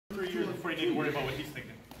yours before you need to worry about what he's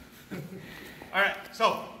thinking. All right,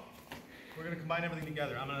 so we're gonna combine everything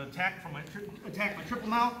together. I'm gonna attack my triple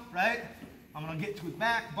mount, right? I'm gonna get to his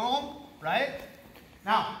back, boom, right?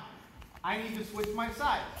 Now, I need to switch my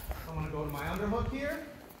side. So I'm gonna go to my underhook here,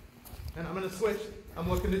 and I'm gonna switch. I'm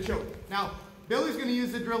looking to choke. Now, Billy's gonna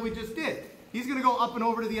use the drill we just did. He's gonna go up and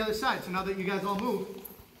over to the other side. So now that you guys all move,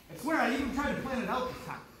 I swear I even tried to plan it out this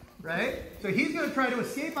time, right? So he's gonna try to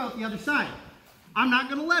escape out the other side. I'm not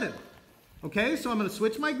gonna let him. Okay, so I'm gonna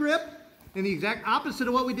switch my grip in the exact opposite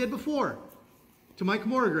of what we did before to my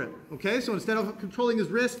Kimura grip. Okay, so instead of controlling his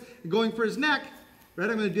wrist and going for his neck, right,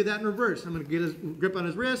 I'm gonna do that in reverse. I'm gonna get his grip on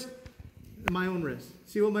his wrist and my own wrist.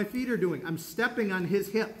 See what my feet are doing? I'm stepping on his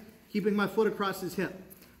hip, keeping my foot across his hip.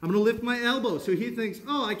 I'm gonna lift my elbow so he thinks,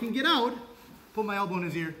 oh, I can get out, put my elbow in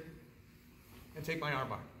his ear, and take my arm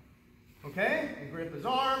bar. Okay, I grip his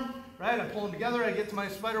arm, right, I pull him together, I get to my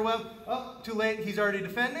spider web. Oh, too late, he's already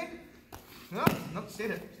defending. No, stay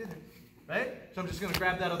there, right? So I'm just gonna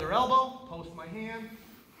grab that other elbow, post my hand,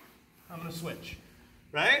 I'm gonna switch,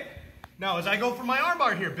 right? Now as I go for my arm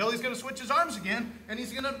bar here, Billy's gonna switch his arms again, and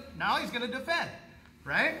now he's gonna defend,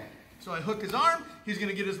 right? So I hook his arm, he's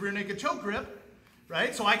gonna get his rear naked choke grip,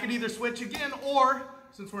 right? So I could either switch again, or,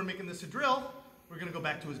 since we're making this a drill, we're gonna go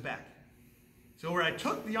back to his back. So where I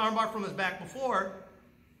took the arm bar from his back before,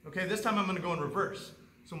 okay, this time I'm gonna go in reverse.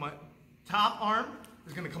 So my top arm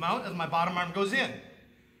is gonna come out as my bottom arm goes in.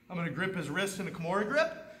 I'm gonna grip his wrist in a Kimura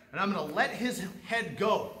grip, and I'm gonna let his head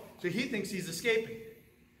go. So he thinks he's escaping,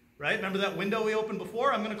 right? Remember that window we opened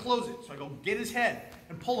before? I'm gonna close it. So I go get his head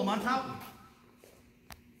and pull him on top of me.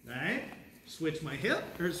 All right, switch my hip,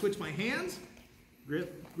 or switch my hands,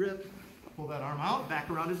 grip, pull that arm out, back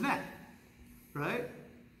around his neck, right?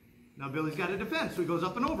 Now Billy's got to defend, so he goes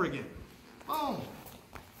up and over again. Boom.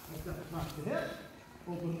 I've got across the hip,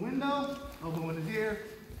 open window, elbow in his ear.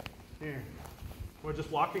 Here. We're just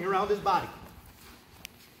walking around his body.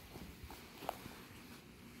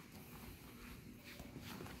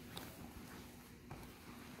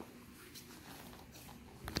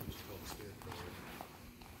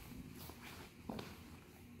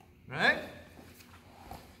 Right?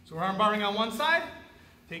 So we're arm barring on one side,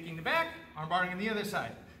 taking the back, arm barring on the other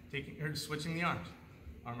side. Switching the arms,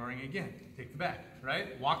 arm barring again, take the back,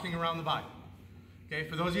 right? Walking around the body. Okay,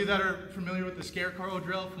 for those of you that are familiar with the Scarecrow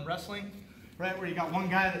drill from wrestling, right, where you got one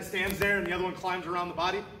guy that stands there and the other one climbs around the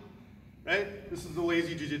body, right? This is the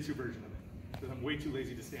lazy jiu-jitsu version of it, because I'm way too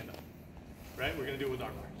lazy to stand up, right? We're gonna do it with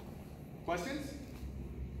arm bars. Questions?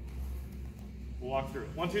 We'll walk through it.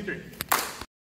 1, 2, 3.